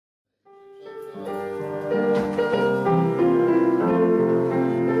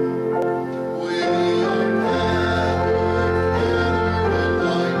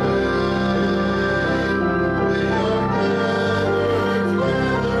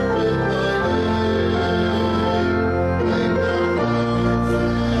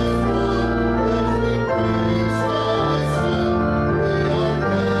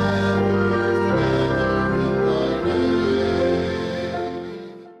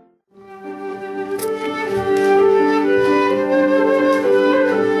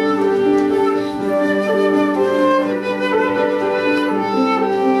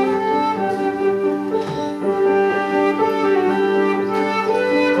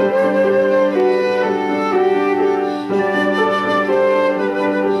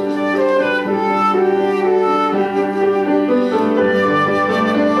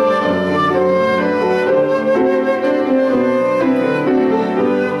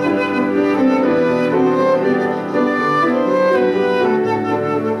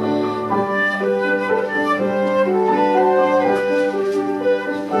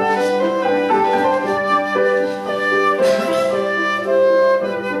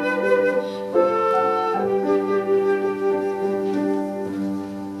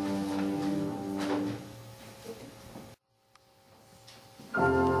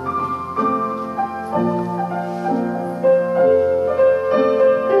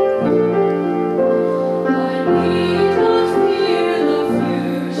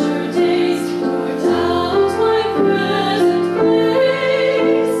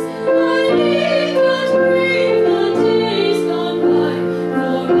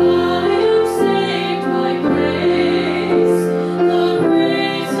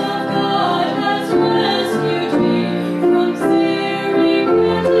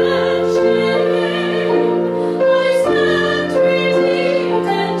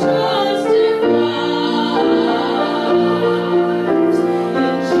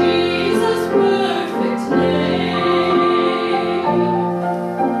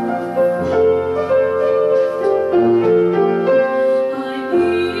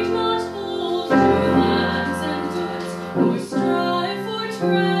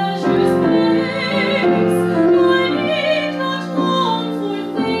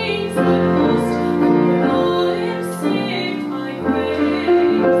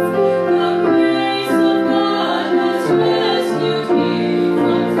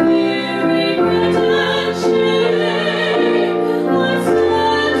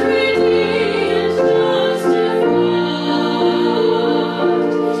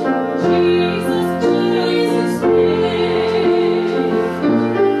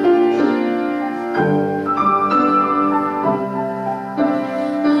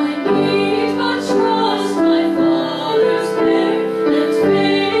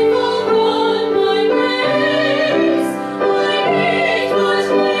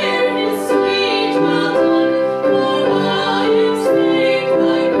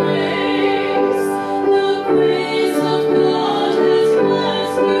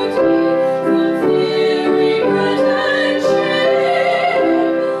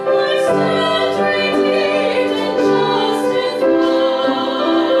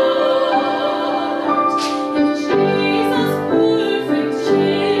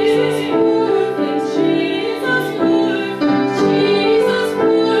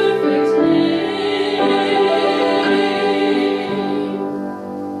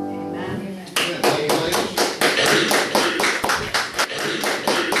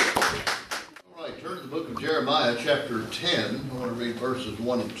Jeremiah chapter 10. I want to read verses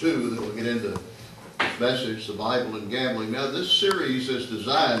 1 and 2, then we'll get into this message, the Bible and gambling. Now, this series is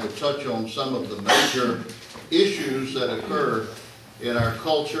designed to touch on some of the major issues that occur in our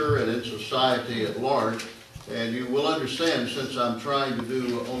culture and in society at large. And you will understand, since I'm trying to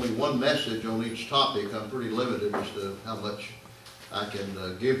do only one message on each topic, I'm pretty limited as to how much I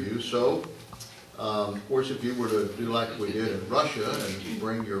can give you. So, of course, if you were to do like we did in Russia and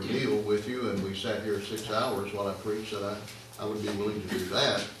bring your meal with you and we sat here 6 hours while I preached, then I would be willing to do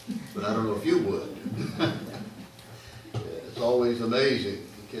that, but I don't know if you would. It's always amazing,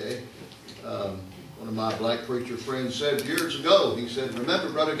 okay? One of my black preacher friends said years ago, he said,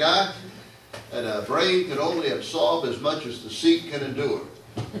 "Remember, Brother Guy, that a brain can only absorb as much as the seat can endure."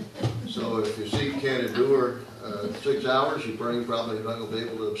 So if your seat can't endure 6 hours, your brain probably is not going to be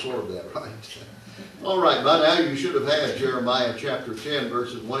able to absorb that, right? All right, by now you should have had Jeremiah chapter 10,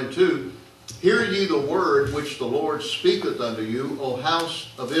 verses 1 and 2. "Hear ye the word which the Lord speaketh unto you, O house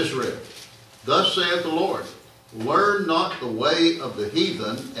of Israel. Thus saith the Lord, learn not the way of the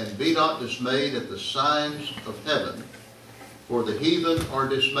heathen, and be not dismayed at the signs of heaven. For the heathen are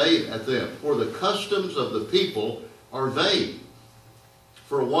dismayed at them. For the customs of the people are vain.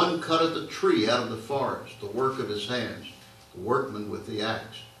 For one cutteth a tree out of the forest, the work of his hands, the workman with the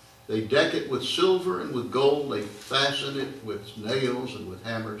axe. They deck it with silver and with gold. They fasten it with nails and with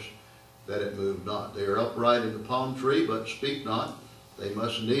hammers, that it move not. They are upright in the palm tree, but speak not. They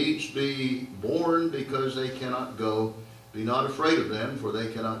must needs be born, because they cannot go. Be not afraid of them, for they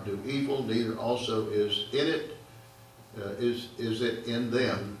cannot do evil, neither also is it in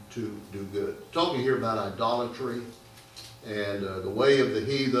them to do good." Talking here about idolatry and the way of the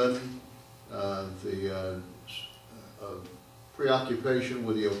heathen, the preoccupation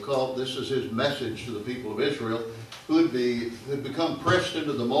with the occult. This is his message to the people of Israel, who had become pressed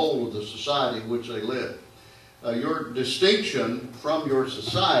into the mold of the society in which they lived. Your distinction from your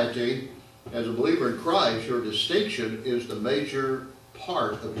society as a believer in Christ, your distinction is the major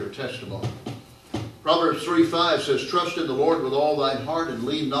part of your testimony. Proverbs 3:5 says, "Trust in the Lord with all thine heart, and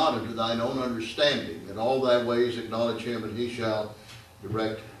lean not unto thine own understanding. In all thy ways acknowledge him, and he shall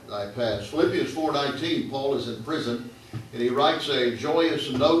direct thy paths." Philippians 4:19, Paul is in prison, and he writes a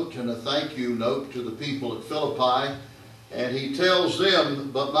joyous note and a thank you note to the people at Philippi. And he tells them,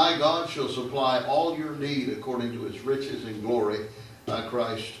 "But my God shall supply all your need according to his riches and glory by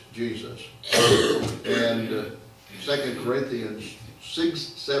Christ Jesus." And 2 Corinthians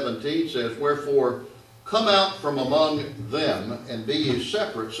 6:17 says, "Wherefore come out from among them, and be ye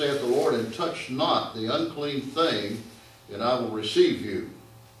separate, saith the Lord, and touch not the unclean thing, and I will receive you,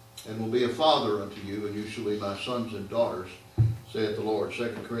 and will be a father unto you, and you shall be my sons and daughters, saith the Lord."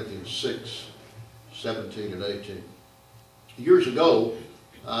 2 Corinthians 6:17 and 18. Years ago,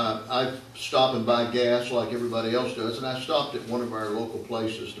 I stopped and buy gas like everybody else does, and I stopped at one of our local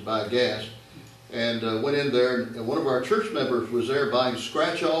places to buy gas, and went in there, and one of our church members was there buying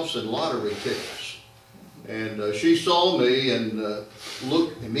scratch-offs and lottery tickets. And she saw me and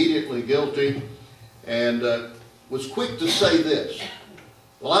looked immediately guilty, and was quick to say this: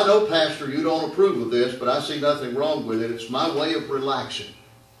 "Well, I know, Pastor, you don't approve of this, but I see nothing wrong with it. It's my way of relaxing."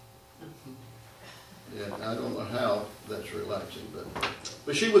 And I don't know how that's relaxing,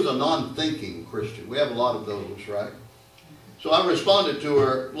 but she was a non-thinking Christian. We have a lot of those, right? So I responded to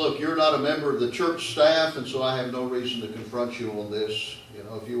her, "Look, you're not a member of the church staff, and so I have no reason to confront you on this. You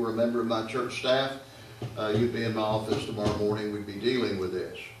know, if you were a member of my church staff, you'd be in my office tomorrow morning. We'd be dealing with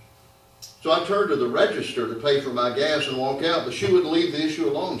this." So I turned to the register to pay for my gas and walk out, but she wouldn't leave the issue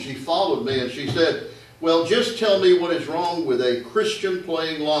alone. She followed me and she said, "Well, just tell me what is wrong with a Christian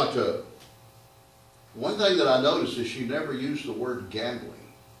playing lotto." One thing that I noticed is she never used the word gambling.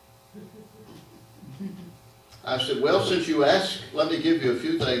 I said, "Well, since you asked, let me give you a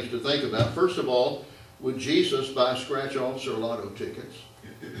few things to think about. First of all, would Jesus buy scratch-offs or lotto tickets?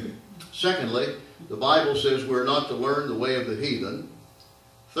 Secondly, the Bible says we're not to learn the way of the heathen.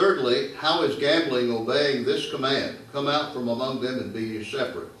 Thirdly, how is gambling obeying this command? Come out from among them and be ye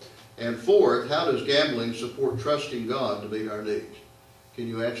separate. And fourth, how does gambling support trusting God to meet our needs?" Can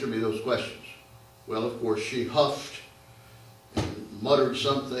you answer me those questions? Well, of course, she huffed and muttered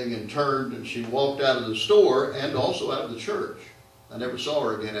something and turned, and she walked out of the store and also out of the church. I never saw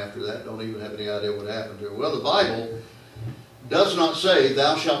her again after that. Don't even have any idea what happened to her. Well, the Bible does not say,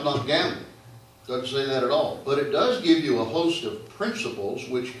 "Thou shalt not gamble." It doesn't say that at all. But it does give you a host of principles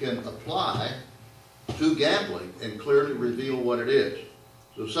which can apply to gambling and clearly reveal what it is.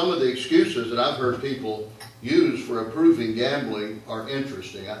 So some of the excuses that I've heard people use for approving gambling are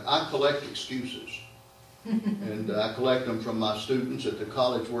interesting. I collect excuses. And I collect them from my students at the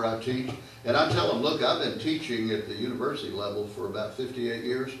college where I teach. And I tell them, look, I've been teaching at the university level for about 58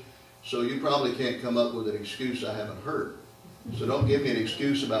 years, so you probably can't come up with an excuse I haven't heard. So don't give me an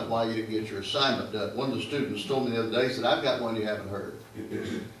excuse about why you didn't get your assignment done. One of the students told me the other day, he said, I've got one you haven't heard.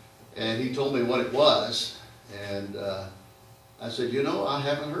 And he told me what it was, and I said, you know, I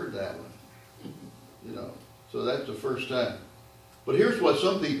haven't heard that one. You know, so that's the first time. But here's what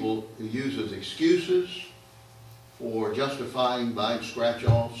some people use as excuses for justifying buying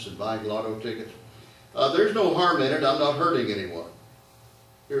scratch-offs and buying lotto tickets. There's no harm in it. I'm not hurting anyone.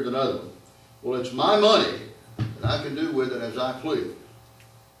 Here's another one. Well, it's my money, and I can do with it as I please.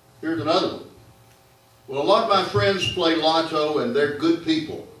 Here's another one. Well, a lot of my friends play lotto, and they're good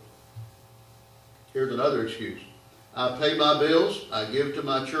people. Here's another excuse. I pay my bills, I give to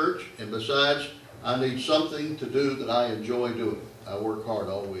my church, and besides, I need something to do that I enjoy doing. I work hard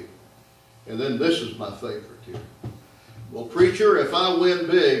all week. And then this is my favorite here. Well, preacher, if I win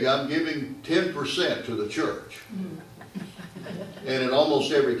big, I'm giving 10% to the church. And in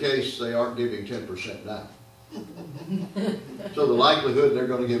almost every case, they aren't giving 10% now. So the likelihood they're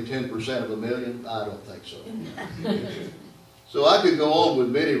going to give 10% of $1 million, I don't think so. So I could go on with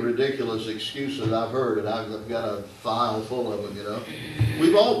many ridiculous excuses I've heard, and I've got a file full of them, you know.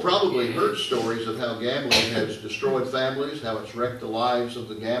 We've all probably heard stories of how gambling has destroyed families, how it's wrecked the lives of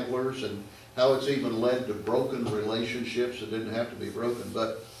the gamblers, and how it's even led to broken relationships that didn't have to be broken.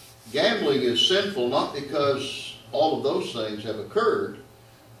 But gambling is sinful not because all of those things have occurred.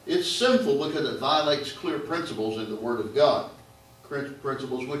 It's sinful because it violates clear principles in the Word of God,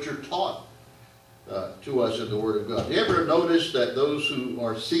 principles which are taught to us in the Word of God. You ever notice that those who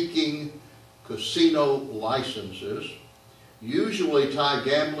are seeking casino licenses usually tie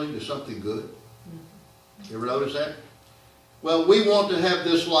gambling to something good? You ever notice that? Well, we want to have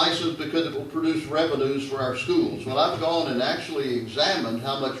this license because it will produce revenues for our schools. Well, I've gone and actually examined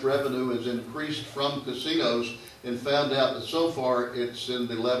how much revenue has increased from casinos and found out that so far it's in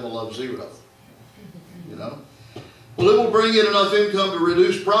the level of 0. You know? Well, it will bring in enough income to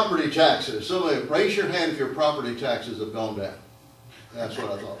reduce property taxes. Somebody, raise your hand if your property taxes have gone down. That's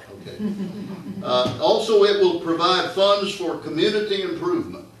what I thought. Okay. Also, it will provide funds for community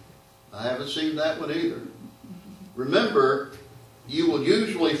improvement. I haven't seen that one either. Remember, you will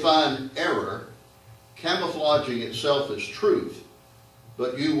usually find error camouflaging itself as truth,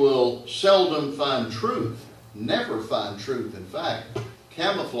 but you will seldom find truth, never find truth. In fact,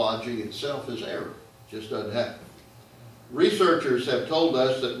 camouflaging itself as error. Just doesn't happen. Researchers have told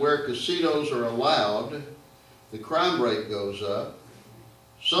us that where casinos are allowed, the crime rate goes up.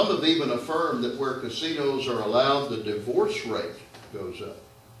 Some have even affirmed that where casinos are allowed, the divorce rate goes up.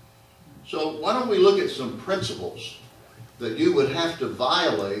 So why don't we look at some principles that you would have to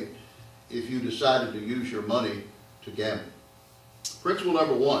violate if you decided to use your money to gamble. Principle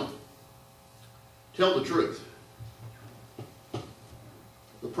number 1, tell the truth.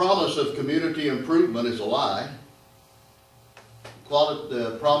 The promise of community improvement is a lie.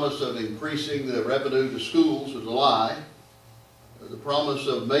 The promise of increasing the revenue to schools is a lie. The promise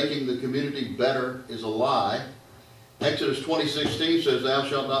of making the community better is a lie. Exodus 20:16 says, thou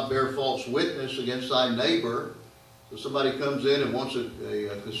shalt not bear false witness against thy neighbor. So somebody comes in and wants a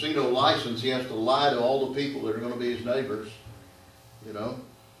casino license, he has to lie to all the people that are going to be his neighbors. You know.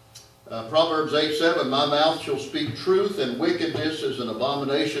 Proverbs 8:7, my mouth shall speak truth, and wickedness is an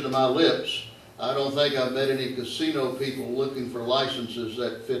abomination to my lips. I don't think I've met any casino people looking for licenses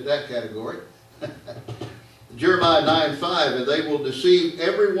that fit that category. Jeremiah 9:5, and they will deceive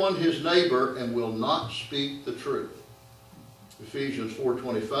everyone his neighbor and will not speak the truth. Ephesians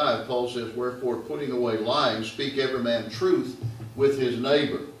 4:25, Paul says, wherefore putting away lying, speak every man truth with his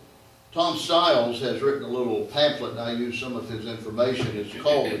neighbor. Tom Stiles has written a little pamphlet, and I use some of his information. It's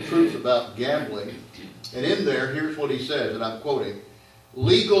called The Truth About Gambling. And in there, here's what he says, and I'm quoting,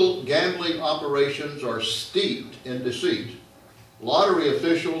 legal gambling operations are steeped in deceit. Lottery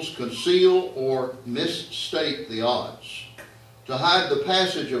officials conceal or misstate the odds. To hide the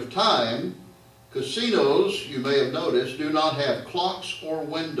passage of time, casinos, you may have noticed, do not have clocks or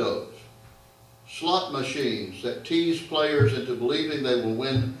windows. Slot machines that tease players into believing they will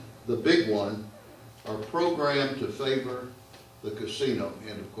win the big one are programmed to favor the casino,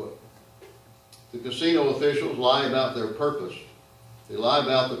 end of quote. The casino officials lie about their purpose. They lie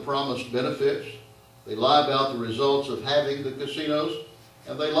about the promised benefits. They lie about the results of having the casinos.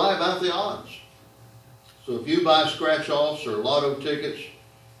 And they lie about the odds. So if you buy scratch-offs or lotto tickets,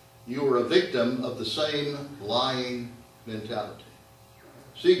 you are a victim of the same lying mentality.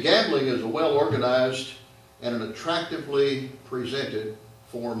 See, gambling is a well-organized and an attractively presented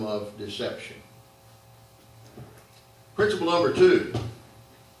form of deception. Principle number 2,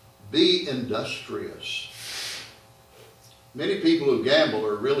 be industrious. Many people who gamble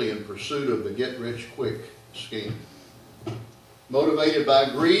are really in pursuit of the get-rich-quick scheme. Motivated by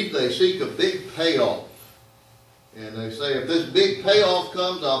greed, they seek a big payoff. And they say, if this big payoff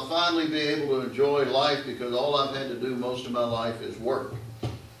comes, I'll finally be able to enjoy life because all I've had to do most of my life is work.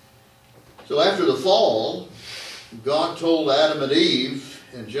 So after the fall, God told Adam and Eve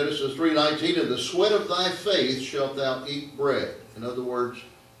in Genesis 3:19, in the sweat of thy face shalt thou eat bread. In other words,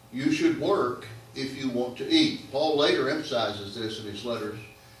 you should work if you want to eat. Paul later emphasizes this in his letters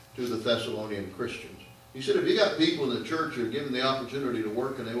to the Thessalonian Christians. He said, if you got people in the church who are given the opportunity to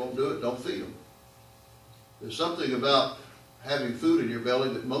work and they won't do it, don't feed them. There's something about having food in your belly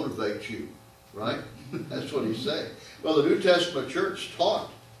that motivates you, right? That's what he's saying. Well, the New Testament church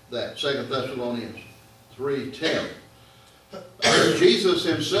taught that, 2 Thessalonians 3:10. Jesus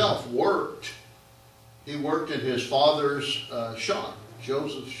himself worked. He worked in his father's shop,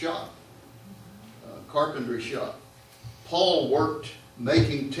 Joseph's shop, carpentry shop. Paul worked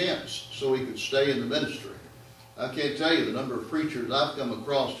making tents so he could stay in the ministry. I can't tell you the number of preachers I've come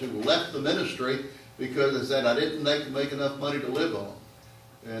across who left the ministry because they said, I didn't make enough money to live on.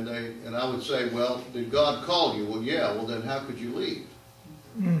 And I would say, well, did God call you? Well, yeah. Well, then how could you leave?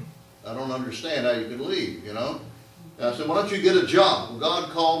 I don't understand how you could leave, you know. And I said, why don't you get a job? Well,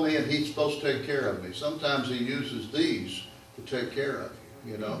 God called me and he's supposed to take care of me. Sometimes he uses these to take care of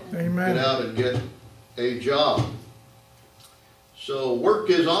you, you know. Amen. Get out and get a job. So work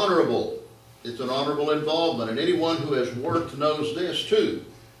is honorable. It's an honorable involvement. And anyone who has worked knows this too.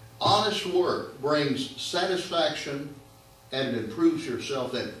 Honest work brings satisfaction and it improves your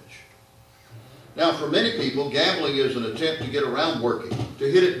self-image. Now, for many people, gambling is an attempt to get around working,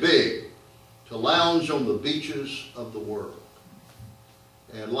 to hit it big, to lounge on the beaches of the world.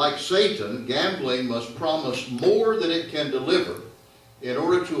 And like Satan, gambling must promise more than it can deliver in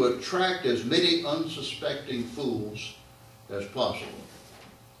order to attract as many unsuspecting fools as possible.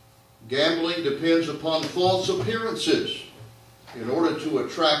 Gambling depends upon false appearances in order to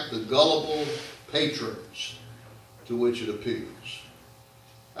attract the gullible patrons to which it appeals.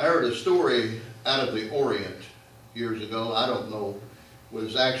 I heard a story out of the Orient years ago. I don't know whether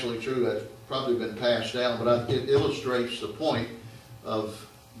it's actually true. It's probably been passed down, but it illustrates the point of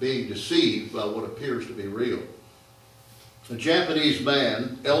being deceived by what appears to be real. A Japanese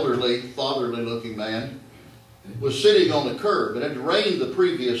man, elderly, fatherly-looking man, was sitting on the curb. It had rained the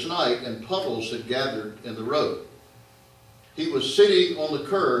previous night and puddles had gathered in the road. He was sitting on the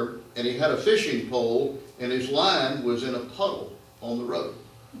curb and he had a fishing pole and his line was in a puddle on the road.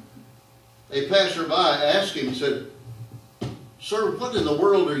 A passerby asked him, said, "Sir, what in the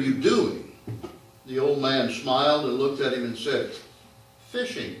world are you doing?" The old man smiled and looked at him and said,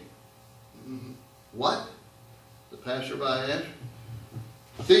 "Fishing." "What?" the passerby asked.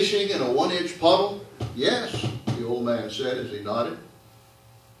 "Fishing in a 1-inch puddle?" "Yes," the old man said as he nodded.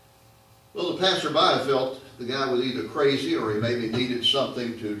 Well, the passerby felt the guy was either crazy or he maybe needed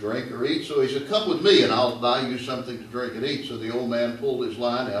something to drink or eat, so he said, "Come with me and I'll buy you something to drink and eat." So the old man pulled his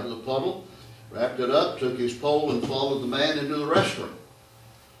line out of the puddle, wrapped it up, took his pole and followed the man into the restaurant.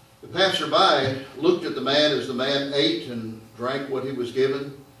 The passerby looked at the man as the man ate and drank what he was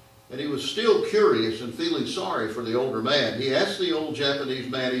given, and he was still curious and feeling sorry for the older man. He asked the old Japanese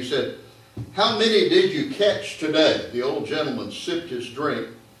man, he said, "How many did you catch today?" The old gentleman sipped his drink,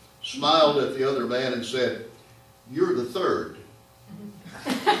 smiled at the other man and said, "You're the third."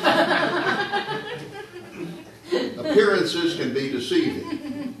 Appearances can be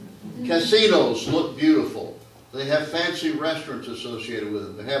deceiving. Casinos look beautiful. They have fancy restaurants associated with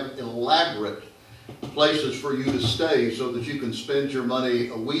them. They have elaborate places for you to stay so that you can spend your money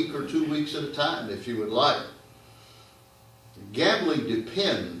a week or 2 weeks at a time if you would like. Gambling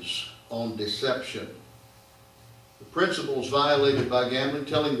depends on deception. The principles violated by gambling: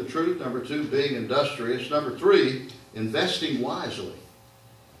 telling the truth. Number 2, being industrious. Number 3, investing wisely.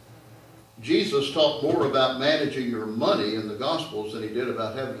 Jesus taught more about managing your money in the Gospels than he did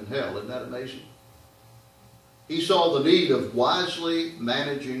about heaven and hell. Isn't that amazing? He saw the need of wisely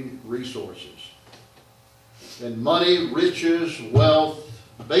managing resources. And money, riches, wealth,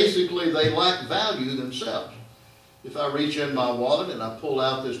 basically they lack value themselves. If I reach in my wallet and I pull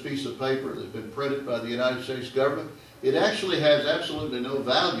out this piece of paper that's been printed by the United States government, it actually has absolutely no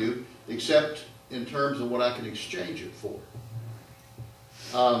value except in terms of what I can exchange it for.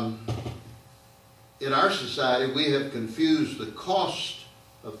 In our society, we have confused the cost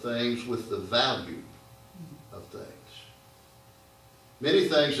of things with the value of things. Many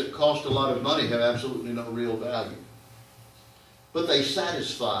things that cost a lot of money have absolutely no real value, but they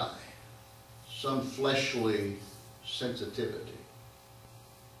satisfy some fleshly sensitivity.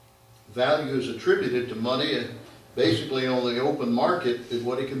 Value is attributed to money basically on the open market is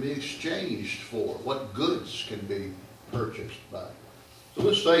what it can be exchanged for, what goods can be purchased by. So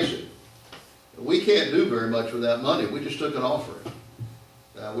let's face it, we can't do very much with that money. We just took an offering.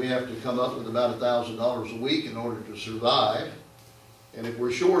 We have to come up with about $1,000 a week in order to survive. And if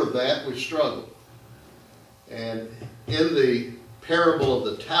we're short of that, we struggle. And in the parable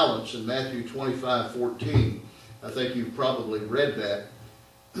of the talents in Matthew 25:14, I think you've probably read that.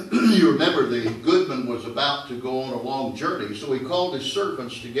 You remember the goodman was about to go on a long journey, so he called his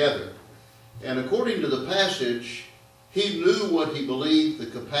servants together. And according to the passage, he knew what he believed the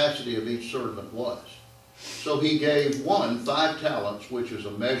capacity of each servant was. So he gave one 5 talents, which is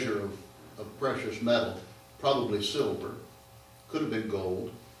a measure of precious metal, probably silver, could have been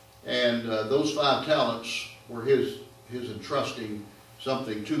gold. And those 5 talents were his entrusting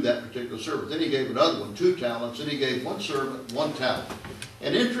something to that particular servant. Then he gave another one 2 talents, and he gave one servant 1 talent.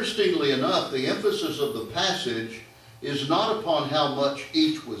 And interestingly enough, the emphasis of the passage is not upon how much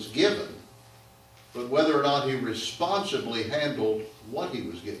each was given, but whether or not he responsibly handled what he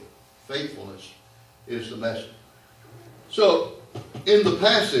was given. Faithfulness is the message. So, in the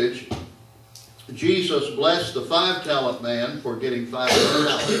passage, Jesus blessed the 5-talent man for getting 5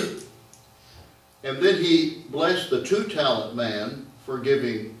 talents. And then he blessed the 2-talent man for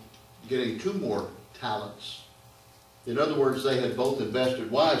getting 2 more talents. In other words, they had both invested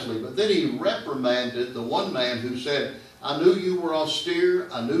wisely. But then he reprimanded the one man who said, I knew you were austere.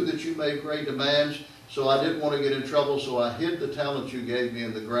 I knew that you made great demands. So I didn't want to get in trouble. So I hid the talents you gave me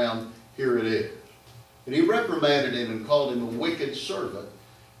in the ground. Here it is. And he reprimanded him and called him a wicked servant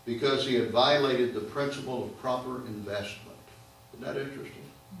because he had violated the principle of proper investment. Isn't that interesting?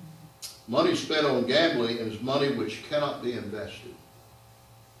 Money spent on gambling is money which cannot be invested.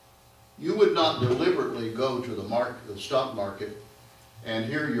 You would not deliberately go to the stock market and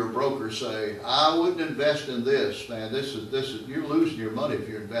hear your broker say, I wouldn't invest in this, man. This is you're losing your money if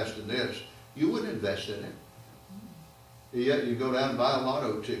you invest in this. You wouldn't invest in it. Yet you go down and buy a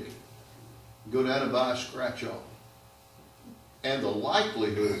lotto ticket. You go down and buy a scratch-off. And the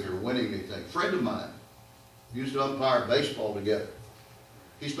likelihood of your winning anything. A friend of mine used to umpire baseball together.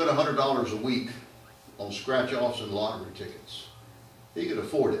 He spent $100 a week on scratch-offs and lottery tickets. He could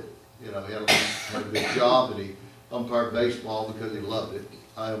afford it. You know, he had a good job, and he umpired baseball because he loved it.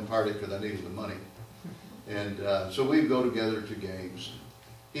 I umpired it because I needed the money. And so we'd go together to games.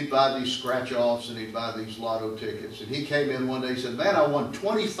 He'd buy these scratch-offs, and he'd buy these lotto tickets. And he came in one day and said, man, I won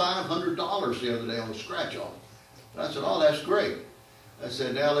 $2,500 the other day on a scratch-off. And I said, oh, that's great. I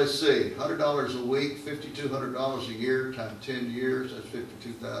said, now let's see, $100 a week, $5,200 a year times 10 years, that's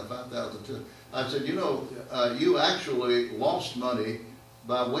 $52,000, $5,000. I said, you know, you actually lost money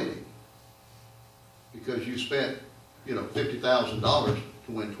by winning because you spent, you know, $50,000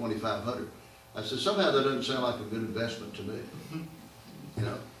 to win $2,500. I said, somehow that doesn't sound like a good investment to me. You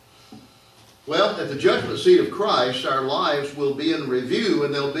know. Well, at the judgment seat of Christ, our lives will be in review,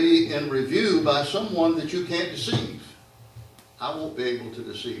 and they'll be in review by someone that you can't deceive. I won't be able to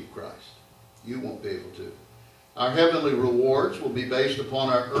deceive Christ. You won't be able to. Our heavenly rewards will be based upon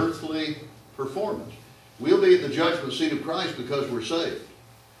our earthly performance. We'll be at the judgment seat of Christ because we're saved.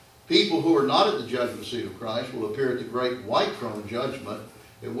 People who are not at the judgment seat of Christ will appear at the great white throne judgment,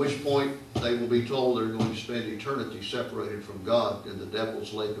 at which point they will be told they're going to spend eternity separated from God in the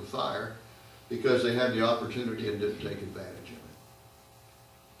devil's lake of fire because they had the opportunity and didn't take advantage of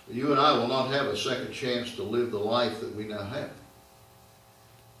it. You and I will not have a second chance to live the life that we now have.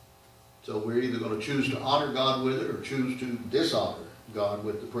 So we're either going to choose to honor God with it or choose to dishonor God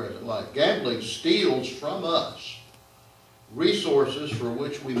with the present life. Gambling steals from us resources for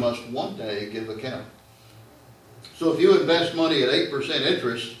which we must one day give account. So if you invest money at 8%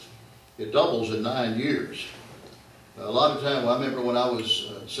 interest, it doubles in 9 years. A lot of time, well, I remember when I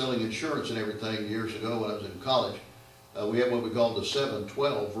was selling insurance and everything years ago when I was in college, we had what we called the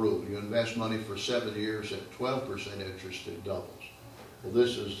 7-12 rule. You invest money for 7 years at 12% interest, it doubles. Well,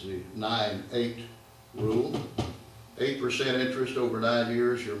 this is the 9-8 rule. 8% interest over 9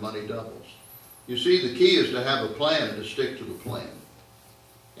 years, your money doubles. You see, the key is to have a plan and to stick to the plan.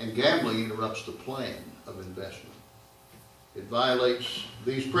 And gambling interrupts the plan of investment. It violates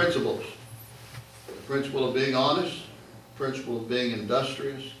these principles. The principle of being honest, the principle of being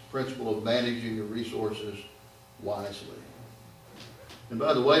industrious, the principle of managing your resources wisely. And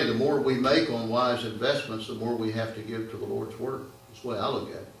by the way, the more we make on wise investments, the more we have to give to the Lord's work. That's the way I look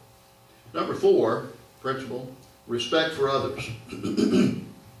at it. Number 4, principle, respect for others.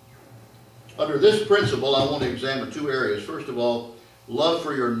 Under this principle, I want to examine 2 areas. First of all, love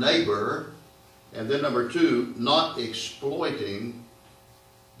for your neighbor And then number 2, not exploiting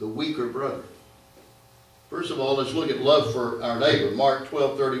the weaker brother. First of all, let's look at love for our neighbor. Mark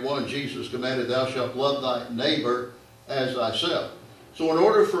 12:31, Jesus commanded, "Thou shalt love thy neighbor as thyself." So in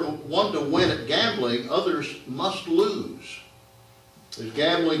order for one to win at gambling, others must lose. As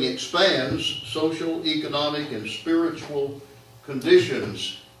gambling expands, social, economic, and spiritual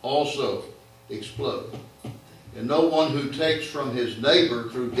conditions also explode. And no one who takes from his neighbor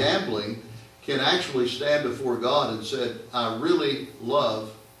through gambling can actually stand before God and say, "I really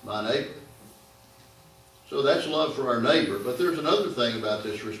love my neighbor." So that's love for our neighbor. But there's another thing about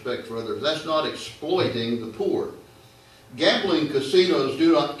this respect for others. That's not exploiting the poor. Gambling casinos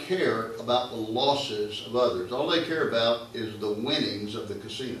do not care about the losses of others. All they care about is the winnings of the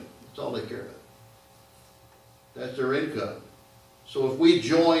casino. That's all they care about. That's their income. So if we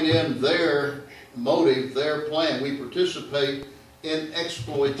join in their motive, their plan, we participate in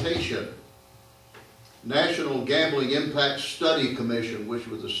exploitation. National Gambling Impact Study Commission, which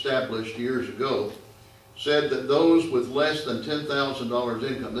was established years ago, said that those with less than $10,000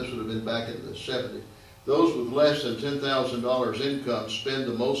 income, this would have been back in the 70s, those with less than $10,000 income spend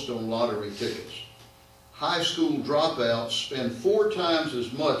the most on lottery tickets. High school dropouts spend 4 times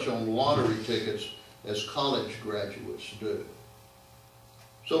as much on lottery tickets as college graduates do.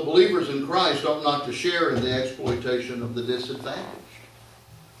 So believers in Christ ought not to share in the exploitation of the disadvantaged.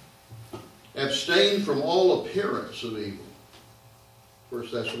 Abstain from all appearance of evil.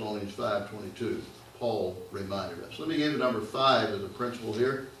 1 Thessalonians 5:22, Paul reminded us. Let me give you number 5 as a principle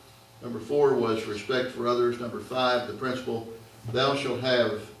here. Number 4 was respect for others. Number 5, the principle, "Thou shalt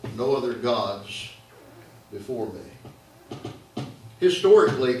have no other gods before me."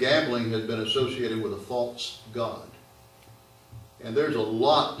 Historically, gambling has been associated with a false god. And there's a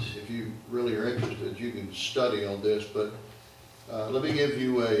lot, if you really are interested, you can study on this, but let me give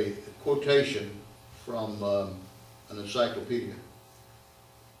you a quotation from an encyclopedia.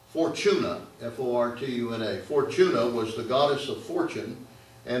 Fortuna, F-O-R-T-U-N-A. Fortuna was the goddess of fortune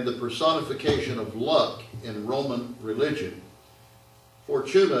and the personification of luck in Roman religion.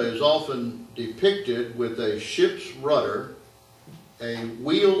 Fortuna is often depicted with a ship's rudder, a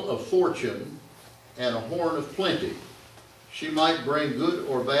wheel of fortune, and a horn of plenty. She might bring good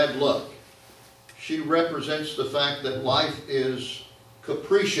or bad luck. She represents the fact that life is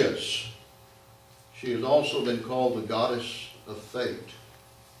capricious. She has also been called the goddess of fate.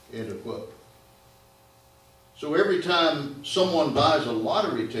 End of quote. So every time someone buys a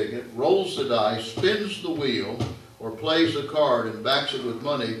lottery ticket, rolls the dice, spins the wheel, or plays a card and backs it with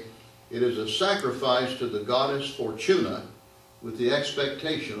money, it is a sacrifice to the goddess Fortuna with the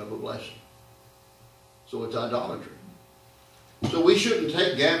expectation of a blessing. So it's idolatry. So we shouldn't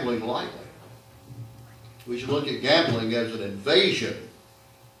take gambling lightly. We should look at gambling as an invasion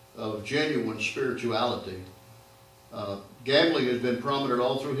of genuine spirituality. Gambling has been prominent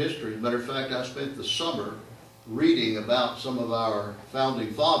all through history. As a matter of fact, I spent the summer reading about some of our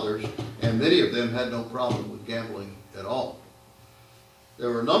founding fathers, and many of them had no problem with gambling at all. There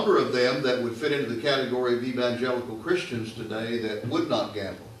were a number of them that would fit into the category of evangelical Christians today that would not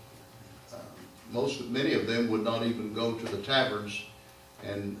gamble. Many of them would not even go to the taverns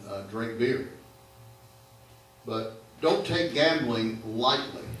and drink beer. But don't take gambling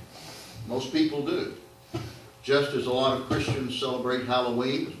lightly. Most people do. Just as a lot of Christians celebrate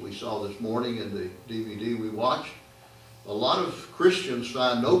Halloween, as we saw this morning in the DVD we watched, a lot of Christians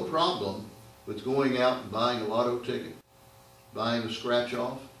find no problem with going out and buying a lotto ticket, buying a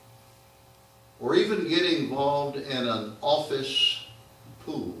scratch-off, or even getting involved in an office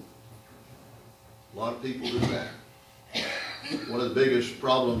pool. A lot of people do that. One of the biggest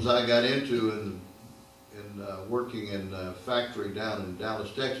problems I got into in working in a factory down in Dallas,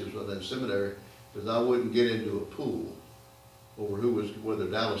 Texas, with that seminary, is I wouldn't get into a pool over whether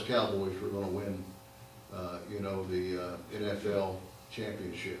Dallas Cowboys were going to win, the NFL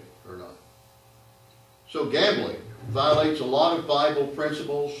championship or not. So gambling violates a lot of Bible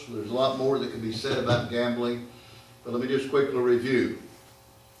principles. There's a lot more that can be said about gambling, but let me just quickly review.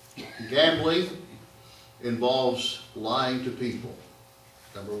 Gambling involves lying to people,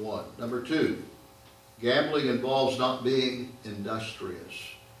 number 1. Number 2, gambling involves not being industrious.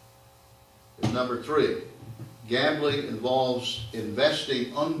 And number 3, gambling involves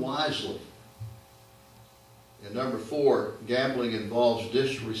investing unwisely. And number 4, gambling involves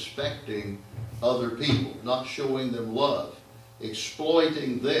disrespecting other people, not showing them love,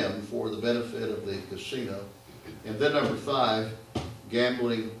 exploiting them for the benefit of the casino. And then number 5,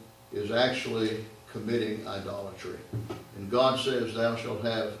 gambling is actually committing idolatry. And God says, "Thou shalt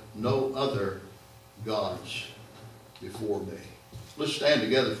have no other gods before me." Let's stand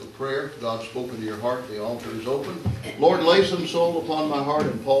together for prayer. God's spoken to your heart. The altar is open. Lord, lay some soul upon my heart,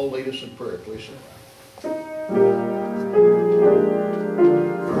 and Paul, lead us in prayer, please, sir.